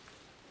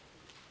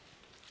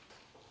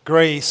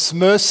Grace,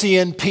 mercy,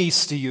 and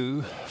peace to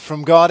you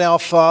from God our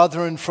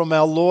Father and from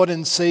our Lord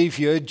and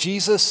Savior,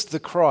 Jesus the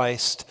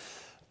Christ.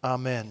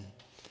 Amen.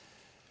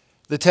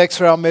 The text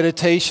for our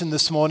meditation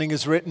this morning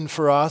is written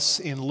for us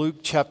in Luke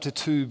chapter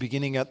 2,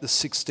 beginning at the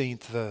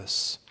 16th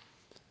verse.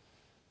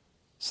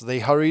 So they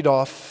hurried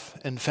off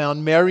and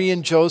found Mary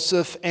and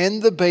Joseph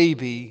and the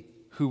baby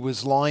who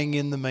was lying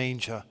in the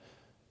manger.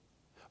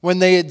 When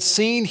they had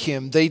seen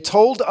him, they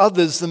told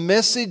others the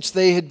message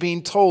they had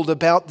been told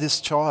about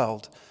this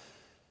child.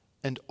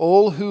 And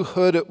all who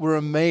heard it were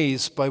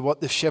amazed by what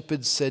the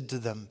shepherds said to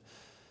them.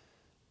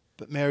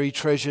 But Mary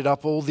treasured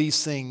up all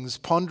these things,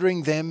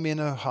 pondering them in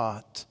her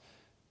heart.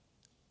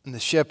 And the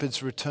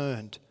shepherds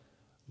returned,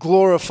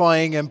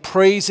 glorifying and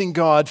praising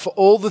God for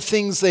all the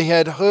things they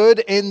had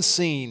heard and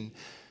seen,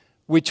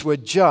 which were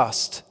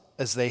just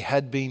as they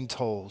had been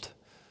told.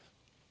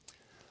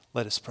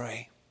 Let us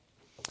pray.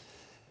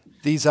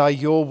 These are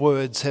your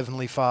words,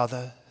 Heavenly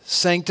Father.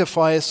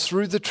 Sanctify us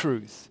through the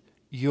truth.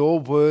 Your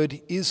word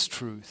is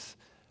truth.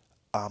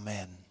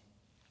 Amen.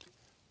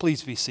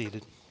 Please be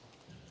seated.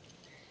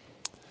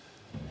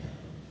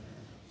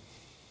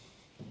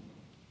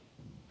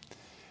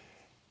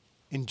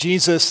 In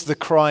Jesus the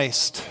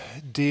Christ,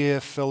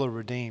 dear fellow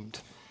redeemed,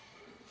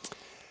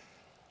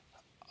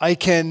 I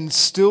can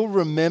still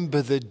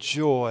remember the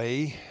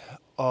joy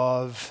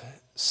of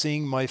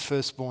seeing my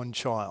firstborn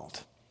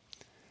child.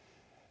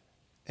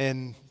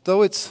 And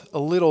though it's a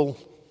little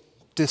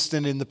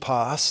distant in the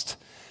past,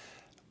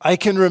 I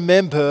can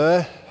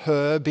remember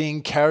her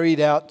being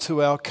carried out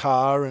to our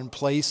car and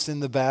placed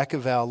in the back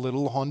of our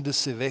little Honda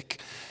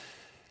Civic,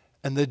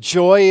 and the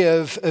joy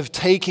of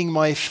taking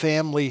my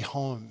family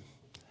home.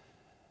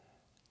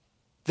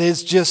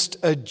 There's just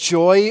a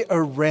joy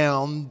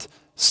around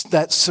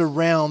that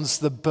surrounds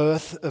the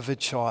birth of a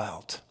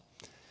child.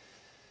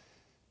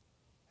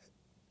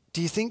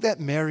 Do you think that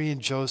Mary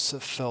and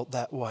Joseph felt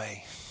that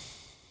way?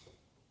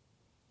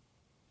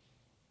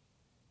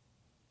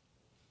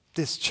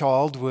 This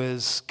child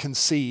was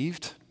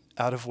conceived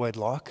out of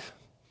wedlock.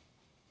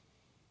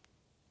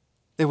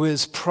 There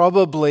was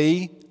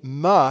probably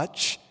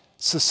much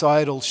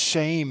societal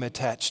shame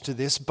attached to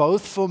this,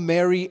 both for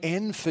Mary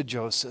and for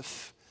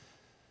Joseph.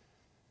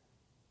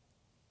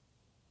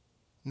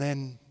 And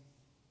then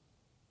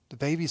the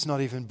baby's not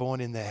even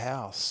born in their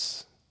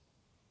house.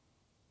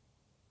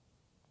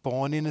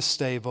 Born in a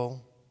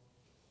stable,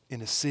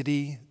 in a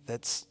city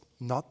that's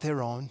not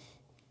their own.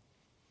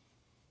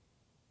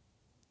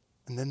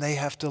 And then they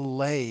have to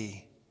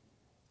lay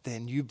their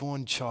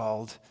newborn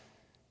child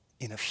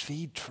in a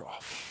feed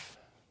trough.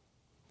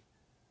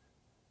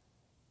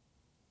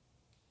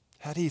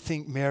 How do you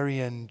think Mary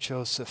and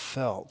Joseph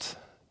felt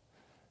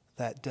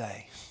that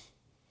day?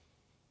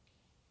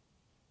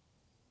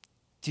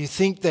 Do you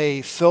think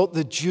they felt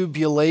the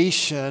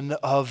jubilation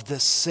of the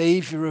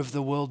Savior of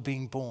the world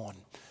being born?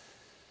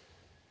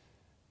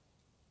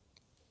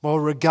 Well,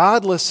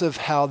 regardless of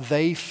how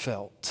they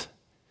felt,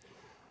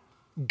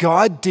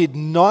 God did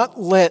not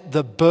let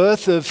the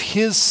birth of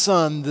His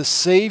Son, the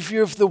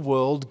Savior of the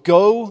world,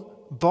 go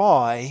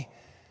by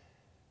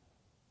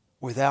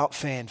without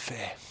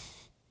fanfare.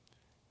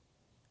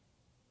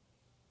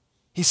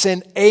 He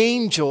sent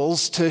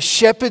angels to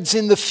shepherds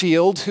in the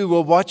field who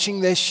were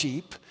watching their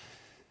sheep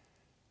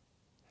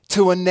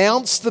to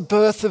announce the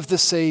birth of the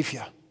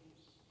Savior.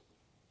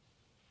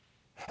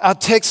 Our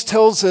text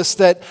tells us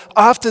that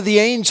after the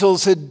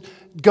angels had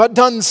got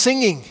done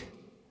singing,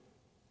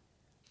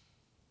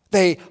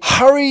 they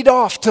hurried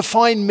off to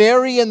find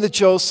Mary and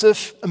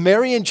Joseph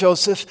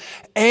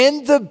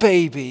and the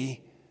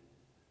baby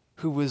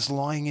who was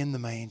lying in the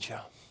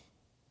manger.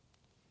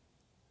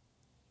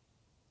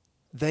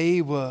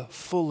 They were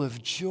full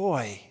of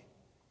joy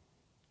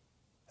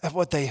at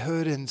what they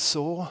heard and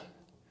saw.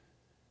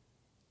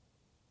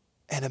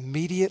 And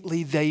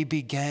immediately they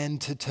began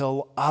to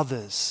tell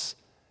others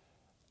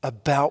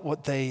about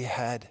what they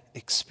had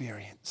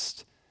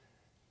experienced.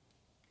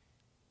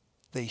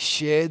 They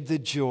shared the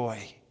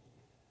joy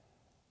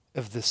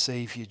of the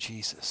Savior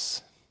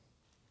Jesus.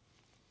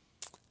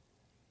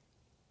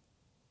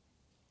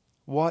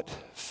 What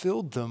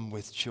filled them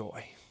with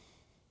joy?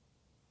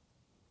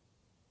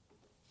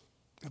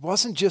 It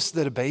wasn't just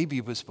that a baby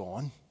was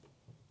born.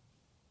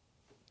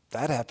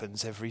 That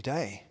happens every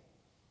day.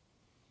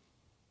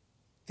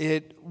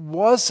 It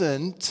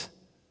wasn't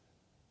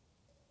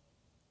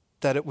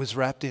that it was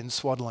wrapped in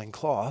swaddling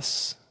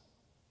cloths.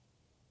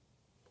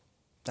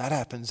 That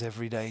happens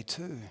every day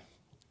too.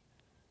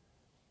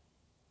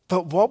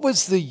 But what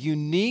was the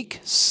unique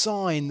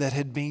sign that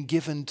had been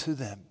given to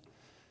them?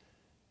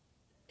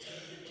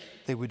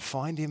 They would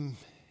find him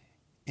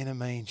in a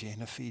manger,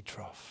 in a feed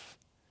trough.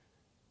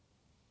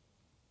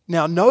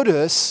 Now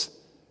notice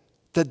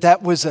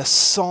that was a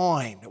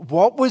sign.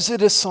 What was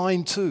it a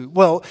sign to?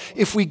 Well,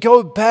 if we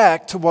go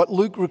back to what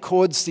Luke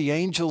records the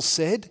angel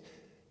said,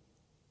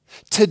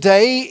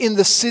 today in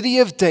the city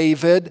of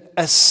David,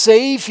 a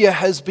Savior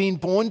has been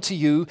born to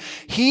you.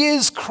 He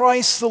is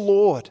Christ the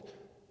Lord.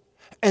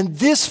 And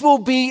this will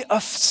be a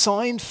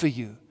sign for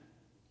you.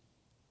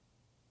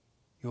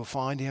 you'll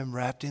find him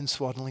wrapped in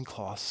swaddling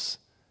cloths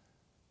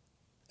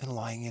and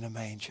lying in a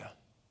manger.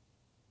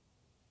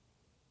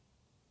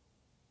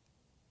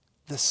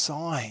 The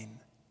sign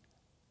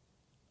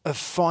of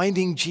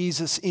finding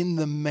Jesus in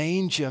the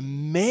manger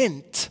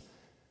meant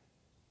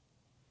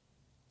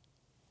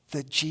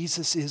that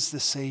Jesus is the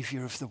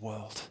Savior of the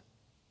world.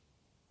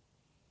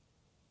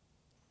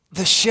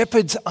 The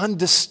shepherds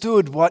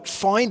understood what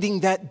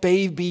finding that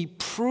baby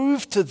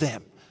proved to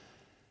them.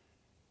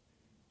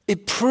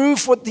 It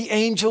proved what the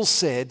angel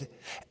said,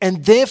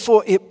 and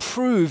therefore it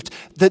proved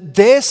that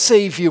their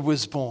Savior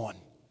was born.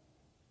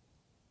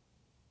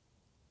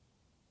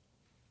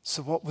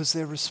 So what was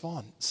their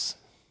response?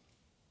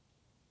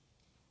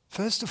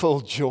 First of all,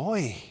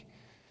 joy.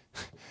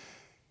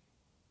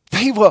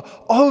 They were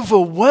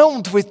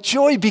overwhelmed with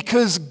joy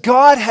because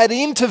God had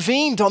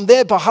intervened on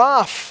their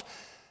behalf.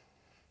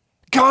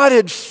 God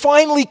had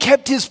finally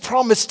kept his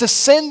promise to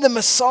send the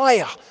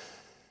Messiah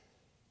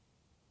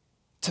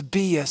to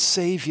be a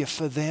Savior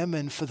for them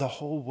and for the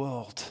whole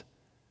world.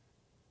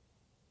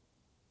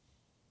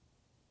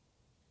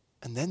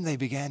 And then they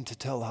began to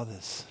tell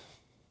others.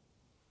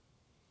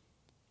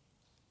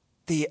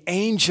 The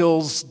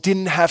angels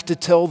didn't have to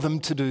tell them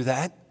to do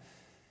that.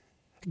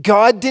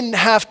 God didn't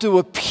have to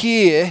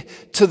appear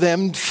to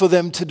them for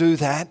them to do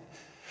that.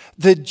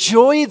 The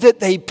joy that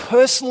they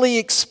personally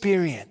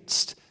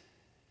experienced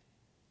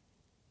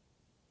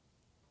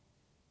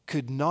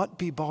could not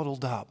be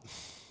bottled up.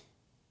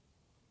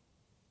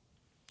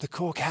 The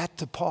cork had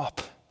to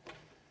pop.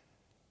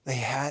 They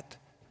had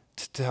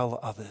to tell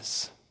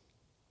others.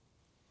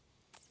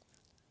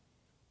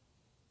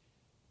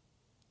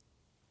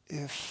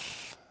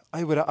 If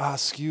I were to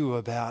ask you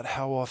about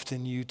how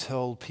often you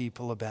tell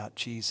people about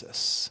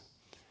Jesus,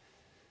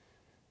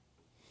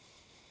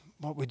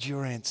 what would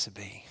your answer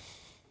be?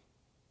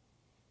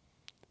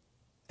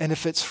 And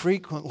if it's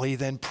frequently,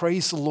 then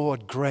praise the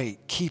Lord,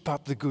 great. Keep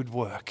up the good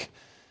work.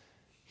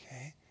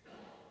 Okay?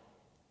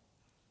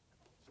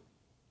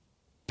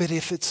 But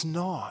if it's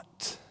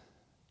not,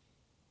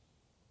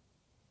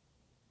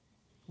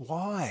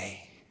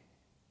 why?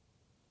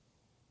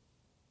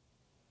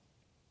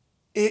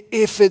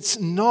 If it's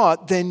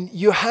not, then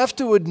you have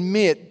to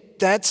admit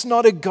that's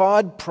not a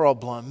God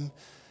problem.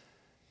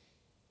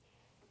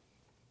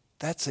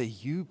 That's a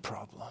you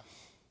problem.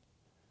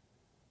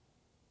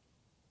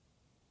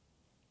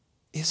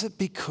 Is it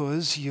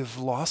because you've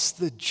lost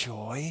the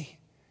joy?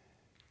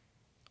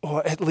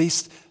 Or at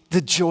least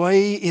the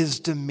joy is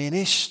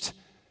diminished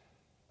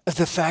of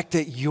the fact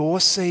that your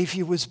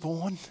Savior was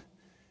born?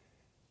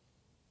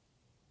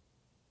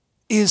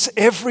 Is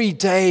every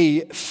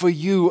day for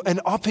you an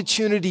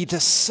opportunity to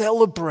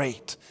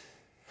celebrate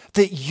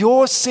that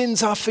your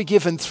sins are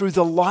forgiven through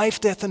the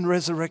life, death, and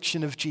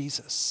resurrection of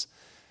Jesus?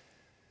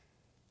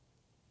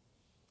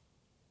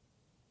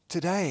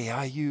 Today,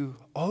 are you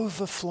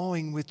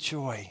overflowing with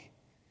joy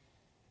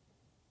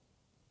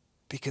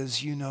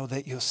because you know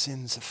that your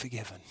sins are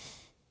forgiven?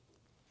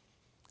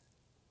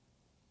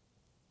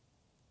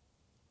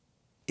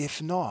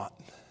 If not,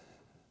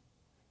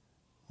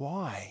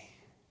 why?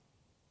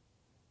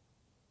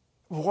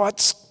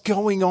 What's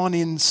going on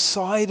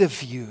inside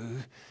of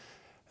you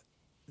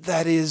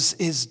that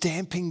is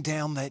damping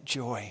down that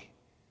joy?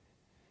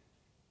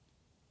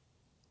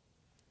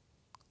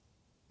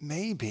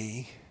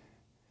 Maybe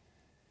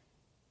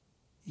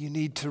you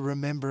need to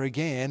remember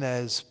again,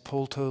 as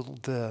God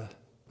told in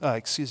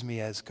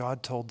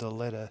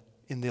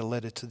the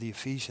letter to the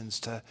Ephesians,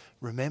 to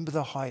remember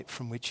the height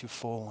from which you've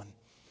fallen.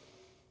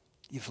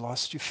 You've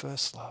lost your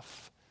first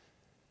love.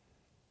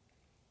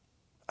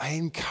 I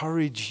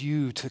encourage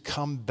you to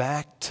come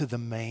back to the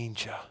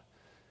manger,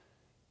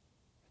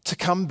 to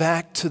come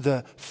back to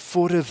the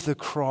foot of the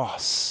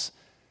cross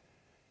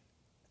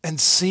and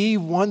see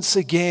once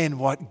again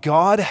what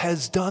God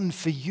has done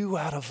for you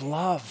out of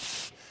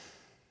love.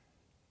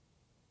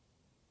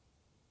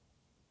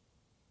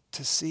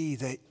 To see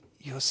that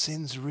your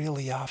sins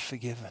really are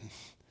forgiven.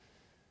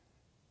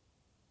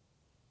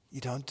 You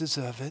don't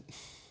deserve it.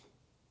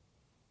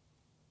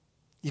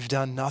 You've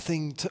done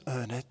nothing to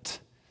earn it.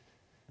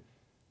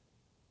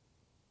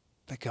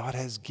 But God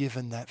has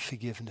given that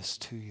forgiveness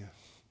to you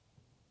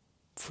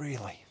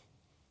freely.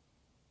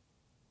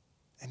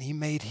 And he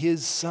made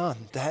his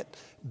son, that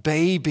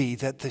baby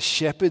that the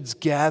shepherds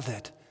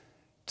gathered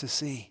to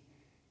see.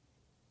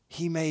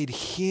 He made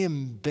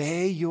him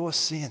bear your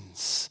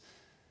sins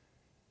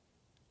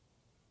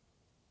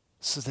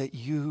so that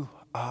you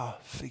are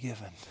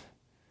forgiven.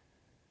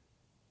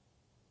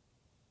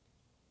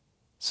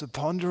 So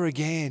ponder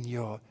again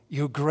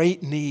your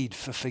great need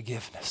for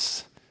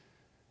forgiveness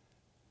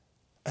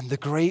and the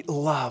great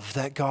love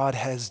that God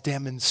has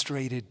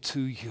demonstrated to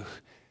you.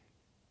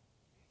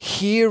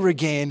 Hear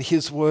again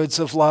his words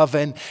of love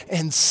and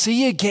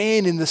see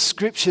again in the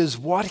scriptures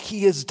what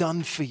he has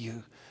done for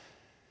you.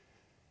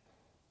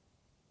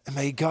 And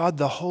may God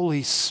the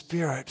Holy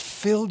Spirit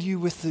fill you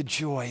with the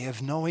joy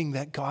of knowing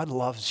that God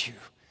loves you,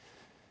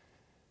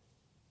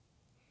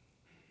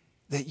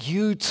 that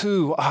you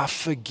too are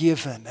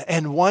forgiven,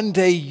 and one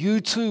day you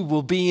too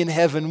will be in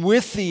heaven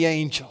with the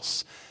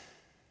angels,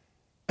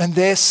 and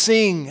there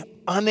sing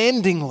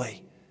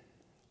unendingly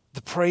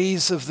the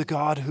praise of the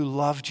God who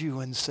loved you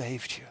and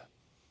saved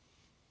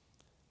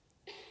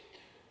you.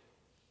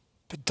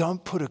 But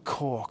don't put a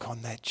cork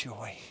on that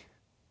joy.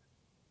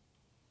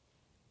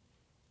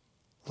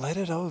 Let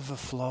it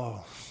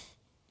overflow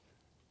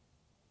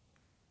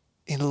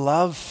in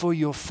love for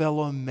your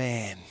fellow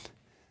man.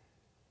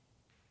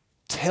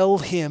 Tell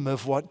him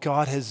of what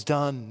God has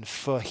done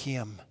for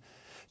him.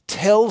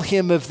 Tell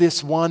him of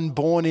this one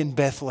born in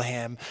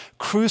Bethlehem,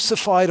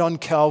 crucified on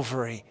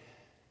Calvary,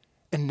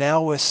 and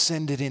now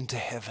ascended into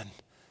heaven,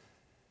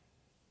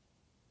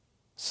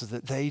 so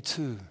that they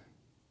too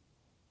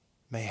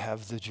may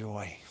have the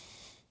joy.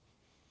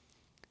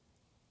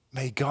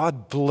 May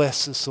God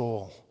bless us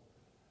all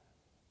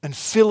and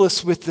fill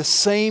us with the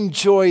same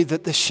joy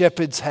that the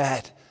shepherds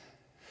had,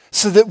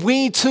 so that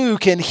we too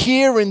can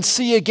hear and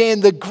see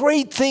again the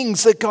great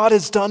things that God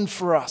has done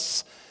for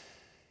us.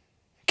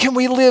 Can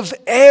we live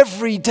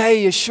every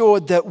day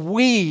assured that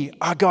we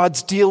are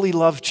God's dearly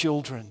loved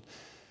children?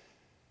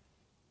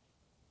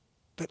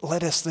 But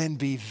let us then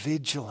be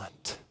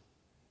vigilant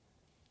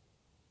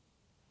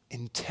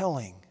in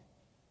telling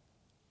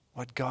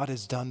what God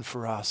has done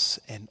for us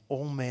and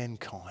all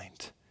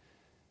mankind.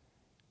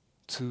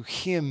 To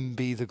him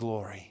be the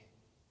glory,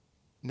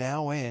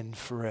 now and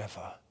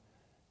forever.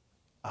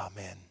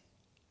 Amen.